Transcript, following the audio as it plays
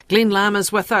Glen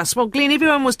Larmer's with us. Well, Glen,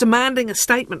 everyone was demanding a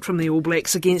statement from the All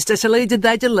Blacks against Italy. Did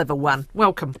they deliver one?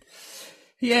 Welcome.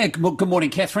 Yeah, good morning,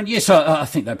 Catherine. Yes, I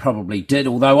think they probably did,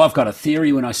 although I've got a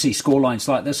theory when I see scorelines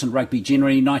like this in rugby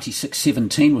generally.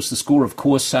 96-17 was the score, of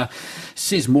course.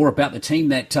 Says more about the team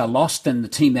that lost than the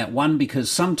team that won, because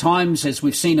sometimes, as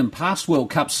we've seen in past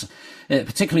World Cups,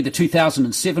 particularly the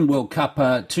 2007 World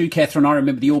Cup too, Catherine, I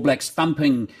remember the All Blacks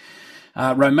thumping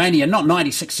Romania, not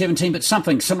 96-17, but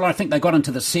something similar. I think they got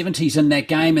into the 70s in that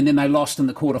game, and then they lost in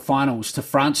the quarterfinals to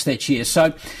France that year.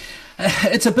 So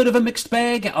it's a bit of a mixed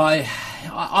bag. I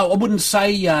wouldn't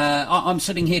say I'm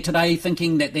sitting here today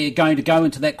thinking that they're going to go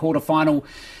into that quarterfinal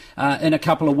in a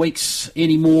couple of weeks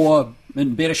any more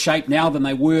in better shape now than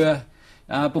they were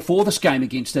before this game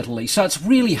against Italy. So it's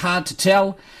really hard to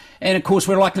tell. And, of course,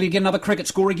 we're likely to get another cricket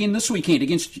score again this weekend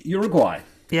against Uruguay.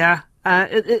 Yeah,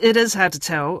 it is hard to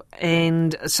tell,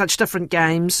 and such different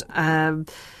games.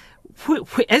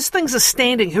 As things are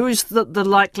standing, who is the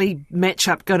likely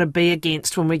matchup going to be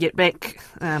against when we get back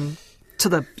to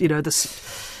the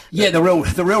this? Yeah, the real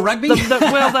rugby.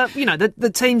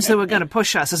 The teams who are going to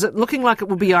push us. Is it looking like it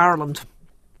will be Ireland?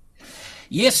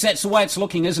 Yes, that's the way it's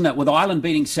looking, isn't it? With Ireland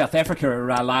beating South Africa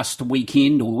last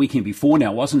weekend, or the weekend before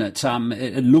now, wasn't it?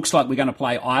 It looks like we're going to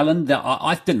play Ireland.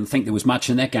 I didn't think there was much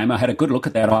in that game. I had a good look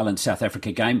at that Ireland-South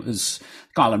Africa game. It was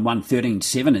Ireland won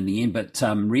 13-7 in the end, but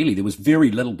really there was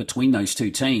very little between those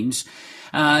two teams.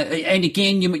 And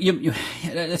again,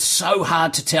 it's so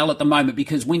hard to tell at the moment,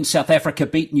 because when South Africa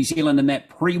beat New Zealand in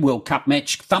that pre-World Cup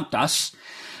match, thumped us,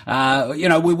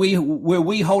 were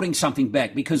we holding something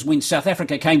back? Because when South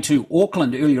Africa came to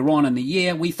Auckland earlier on in the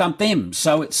year, we thumped them.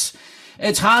 So it's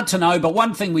hard to know, but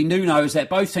one thing we do know is that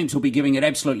both teams will be giving it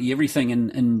absolutely everything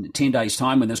in 10 days'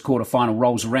 time when this quarterfinal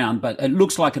rolls around. But it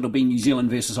looks like it'll be New Zealand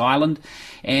versus Ireland,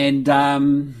 and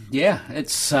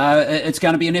it's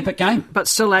going to be an epic game. But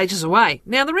still ages away.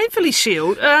 Now, the Ranfurly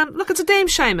Shield, look, it's a damn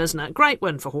shame, isn't it? Great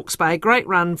win for Hawke's Bay, great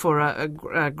run for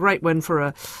a great win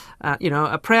for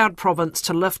a proud province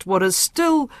to lift what is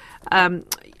still a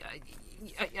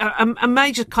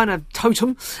major kind of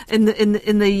totem in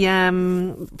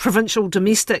the provincial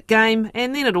domestic game,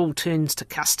 and then it all turns to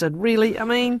custard. Really, I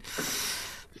mean,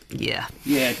 yeah,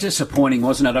 disappointing,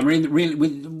 wasn't it? I mean,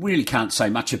 we really can't say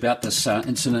much about this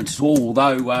incident at all.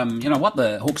 Although, what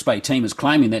the Hawke's Bay team is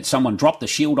claiming, that someone dropped the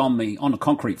shield on the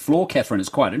concrete floor, Catherine, is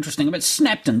quite interesting. I mean, it's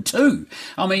snapped in two.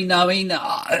 I mean,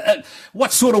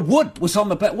 what sort of wood was on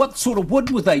the back? What sort of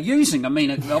wood were they using? I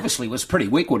mean, it obviously was pretty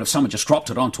weak wood if someone just dropped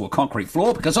it onto a concrete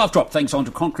floor, because I've dropped things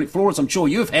onto concrete floors, I'm sure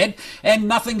you've had, and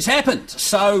nothing's happened.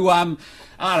 So,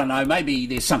 I don't know, maybe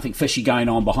there's something fishy going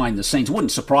on behind the scenes. It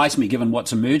wouldn't surprise me given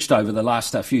what's emerged over the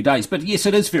last few days. But yes,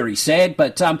 it is very sad.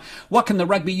 But what can the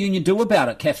rugby union do about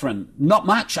it, Catherine? Not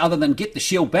much, other than get the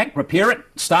shield back, repair it,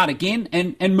 start again,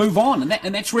 and move on.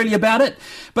 And that's really about it.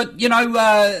 But,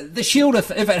 the shield, if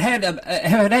it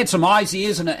had some eyes,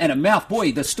 ears, and a mouth,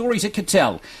 boy, the stories it could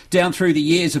tell down through the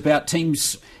years about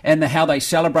teams and how they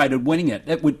celebrated winning it,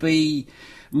 it would be...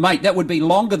 Mate, that would be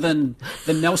longer than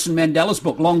Nelson Mandela's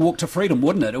book, Long Walk to Freedom,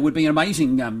 wouldn't it? It would be an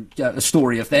amazing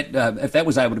story if that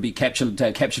was able to be captured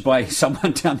by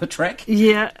someone down the track.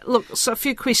 Yeah, look, so a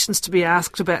few questions to be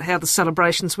asked about how the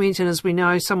celebrations went, and as we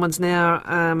know, someone's now,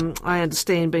 I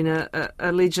understand, been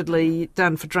allegedly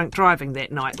done for drunk driving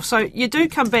that night. So you do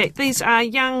come back. These are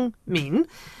young men.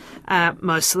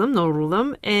 Most of them, not all of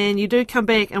them, and you do come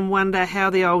back and wonder how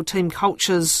the old team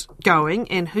culture's going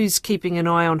and who's keeping an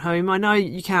eye on whom. I know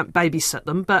you can't babysit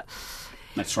them, but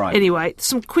that's right. Anyway,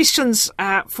 some questions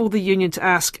for the union to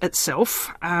ask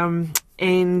itself, and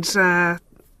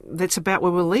that's about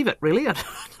where we'll leave it, really. I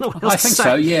don't know what else I think to say.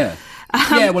 So, yeah.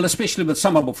 Well, especially with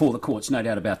someone before the courts, no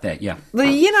doubt about that, yeah. The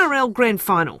NRL Grand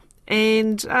Final,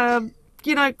 and,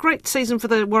 great season for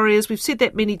the Warriors. We've said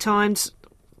that many times.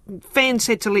 Fans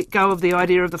had to let go of the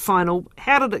idea of the final.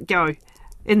 How did it go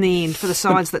in the end for the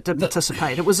sides that did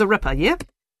participate? It was a ripper, yeah?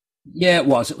 Yeah, it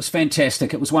was. It was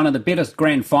fantastic. It was one of the better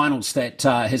grand finals that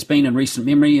has been in recent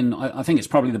memory, and I think it's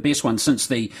probably the best one since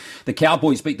the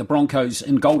Cowboys beat the Broncos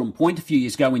in Golden Point a few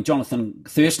years ago when Jonathan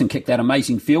Thurston kicked that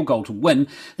amazing field goal to win.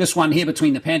 This one here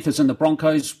between the Panthers and the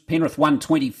Broncos, Penrith won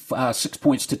 26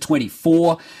 points to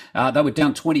 24. They were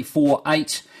down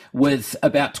 24-8. With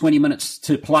about 20 minutes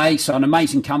to play. So an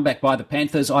amazing comeback by the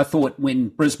Panthers. I thought when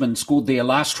Brisbane scored their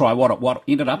last try, what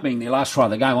ended up being their last try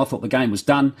of the game, I thought the game was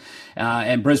done.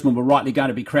 And Brisbane were rightly going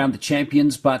to be crowned the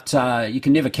champions, but you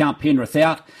can never count Penrith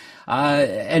out.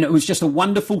 And it was just a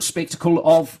wonderful spectacle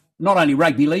of not only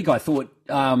rugby league, I thought,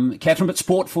 Catherine, but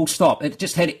sport full stop. It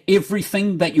just had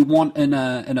everything that you want in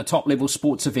a top-level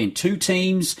sports event. 2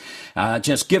 teams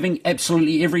just giving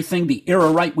absolutely everything. The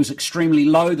error rate was extremely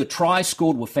low. The tries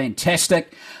scored were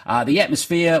fantastic. The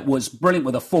atmosphere was brilliant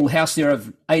with a full house there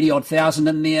of 80-odd thousand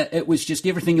in there. It was just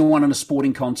everything you want in a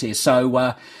sporting contest.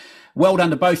 So well done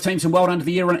to both teams and well done to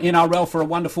the NRL for a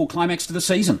wonderful climax to the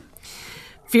season.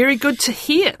 Very good to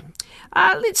hear.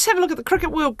 Let's have a look at the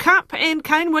Cricket World Cup and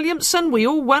Kane Williamson. We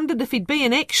all wondered if he'd be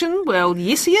in action. Well,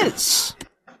 yes, he is.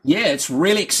 Yeah, it's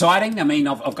really exciting. I mean,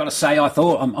 I've got to say,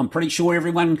 I'm pretty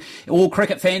sure all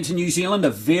cricket fans in New Zealand are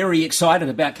very excited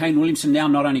about Kane Williamson now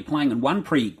not only playing in one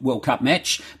pre-World Cup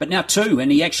match, but now 2.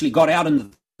 And he actually got out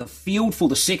in the field for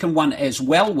the second one as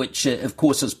well, which of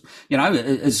course is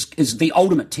the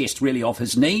ultimate test really of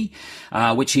his knee,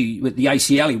 which with the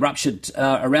ACL he ruptured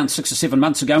around 6 or 7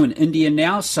 months ago in India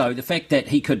now. So the fact that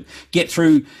he could get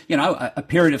through a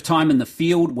period of time in the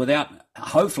field without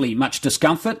hopefully much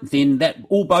discomfort, then that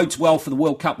all bodes well for the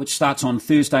World Cup, which starts on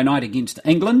Thursday night against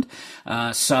England.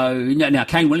 So now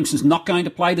Kane Williamson's not going to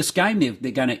play this game.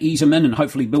 They're going to ease him in and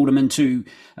hopefully build him into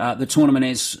the tournament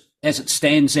as it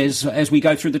stands as we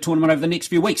go through the tournament over the next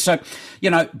few weeks. So,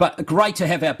 but great to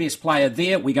have our best player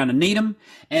there. We're going to need him.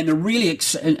 And the really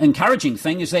encouraging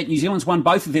thing is that New Zealand's won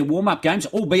both of their warm-up games,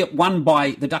 albeit won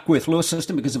by the Duckworth-Lewis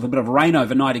system because of a bit of rain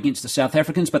overnight against the South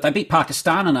Africans, but they beat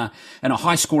Pakistan in a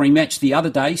high-scoring match the other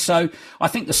day. So I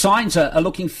think the signs are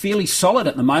looking fairly solid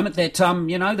at the moment that,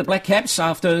 the Black Caps,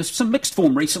 after some mixed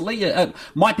form recently,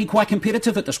 might be quite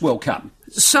competitive at this World Cup.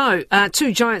 So,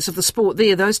 2 giants of the sport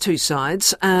there, those 2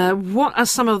 sides. What are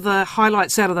some of the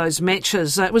highlights out of those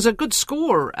matches? It was a good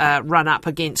score run up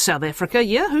against South Africa.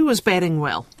 Yeah, who was batting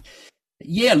well?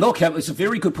 Yeah, look, it was a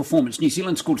very good performance. New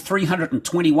Zealand scored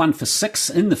 321 for 6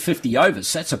 in the 50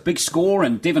 overs. That's a big score.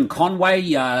 And Devon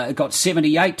Conway got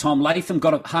 78. Tom Latham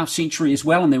got a half century as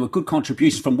well. And there were good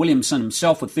contributions from Williamson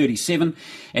himself with 37.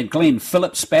 And Glenn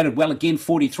Phillips batted well again,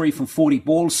 43 from 40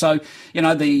 balls. So,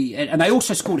 and they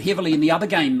also scored heavily in the other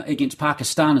game against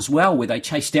Pakistan as well, where they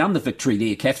chased down the victory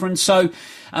there, Catherine. So,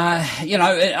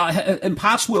 in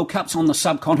past World Cups on the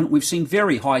subcontinent, we've seen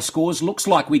very high scores. Looks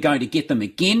like we're going to get them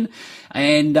again.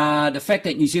 And the fact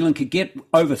that New Zealand could get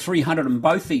over 300 in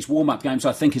both these warm-up games,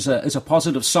 I think, is a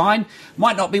positive sign.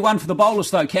 Might not be one for the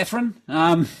bowlers, though, Catherine,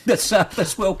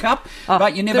 this World Cup.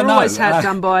 But you never know. They're always hard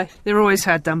done by. They're always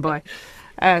hard done by.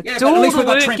 Do all the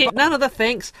work, get none of the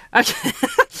thanks. Okay.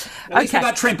 At least we've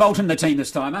got Trent Bolt in the team this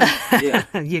time, huh? Yeah.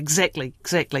 Exactly.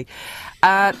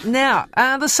 Now,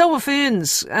 the Silver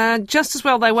Ferns, just as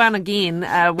well they won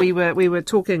again. We were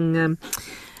talking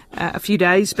a few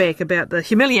days back about the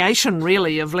humiliation,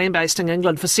 really, of lambasting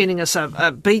England for sending us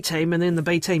a B team, and then the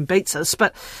B team beats us.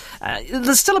 But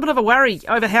there's still a bit of a worry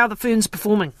over how the Ferns are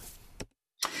performing.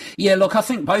 Yeah, look, I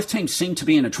think both teams seem to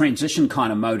be in a transition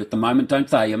kind of mode at the moment, don't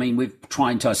they? I mean, we're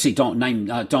trying to see Dame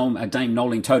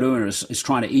Noeline Taurua is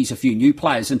trying to ease a few new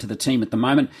players into the team at the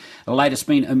moment. The latest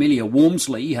being Amelia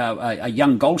Wormsley, a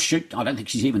young goal shoot. I don't think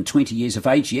she's even 20 years of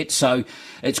age yet. So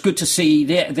it's good to see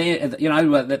that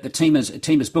the team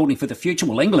is building for the future.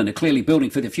 Well, England are clearly building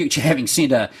for the future, having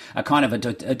sent a kind of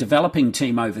a developing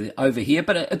team over here.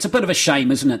 But it's a bit of a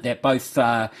shame, isn't it, that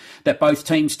both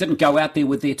teams didn't go out there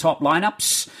with their top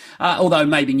lineups. Although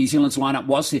maybe New Zealand's lineup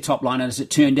was their top lineup as it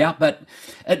turned out, but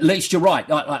at least you're right.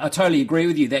 I totally agree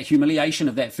with you. That humiliation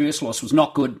of that first loss was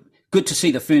not good. Good to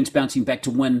see the Ferns bouncing back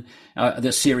to win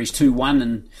the series 2-1,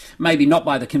 and maybe not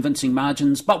by the convincing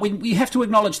margins. But we have to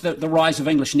acknowledge the rise of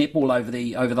English netball over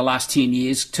the last 10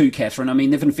 years too, Catherine. I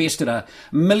mean, they've invested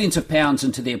millions of pounds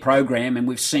into their program, and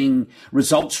we've seen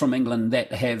results from England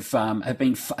that have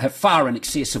far in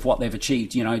excess of what they've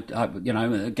achieved.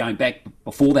 Going back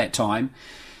before that time.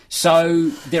 So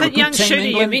they're a good young team. shooter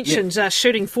you mentioned,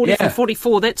 shooting 40 from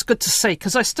 44. That's good to see,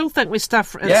 because I still think we're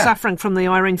suffering from the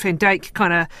Irene van Dijk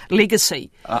kind of legacy.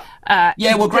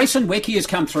 Well, Grayson Wecke has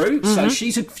come through, so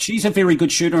she's a very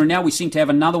good shooter, and now we seem to have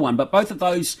another one. But both of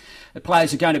those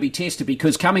players are going to be tested,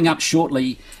 because coming up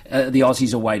shortly, the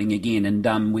Aussies are waiting again,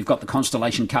 and we've got the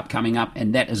Constellation Cup coming up,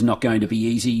 and that is not going to be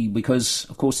easy because,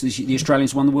 of course, the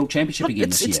Australians won the World Championship again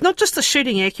this year. It's not just the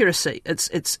shooting accuracy;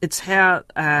 it's how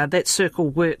that circle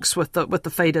works with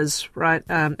the feeders, right?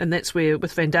 And that's where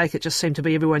with Van Dijk it just seemed to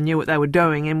be everyone knew what they were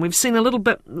doing, and we've seen a little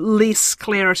bit less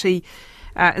clarity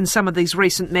in some of these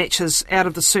recent matches out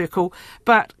of the circle,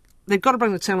 but they've got to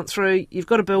bring the talent through. You've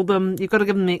got to build them. You've got to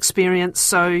give them the experience.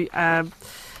 So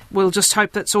we'll just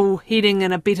hope that's all heading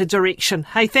in a better direction.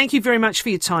 Hey, thank you very much for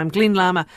your time. Glen Larmer,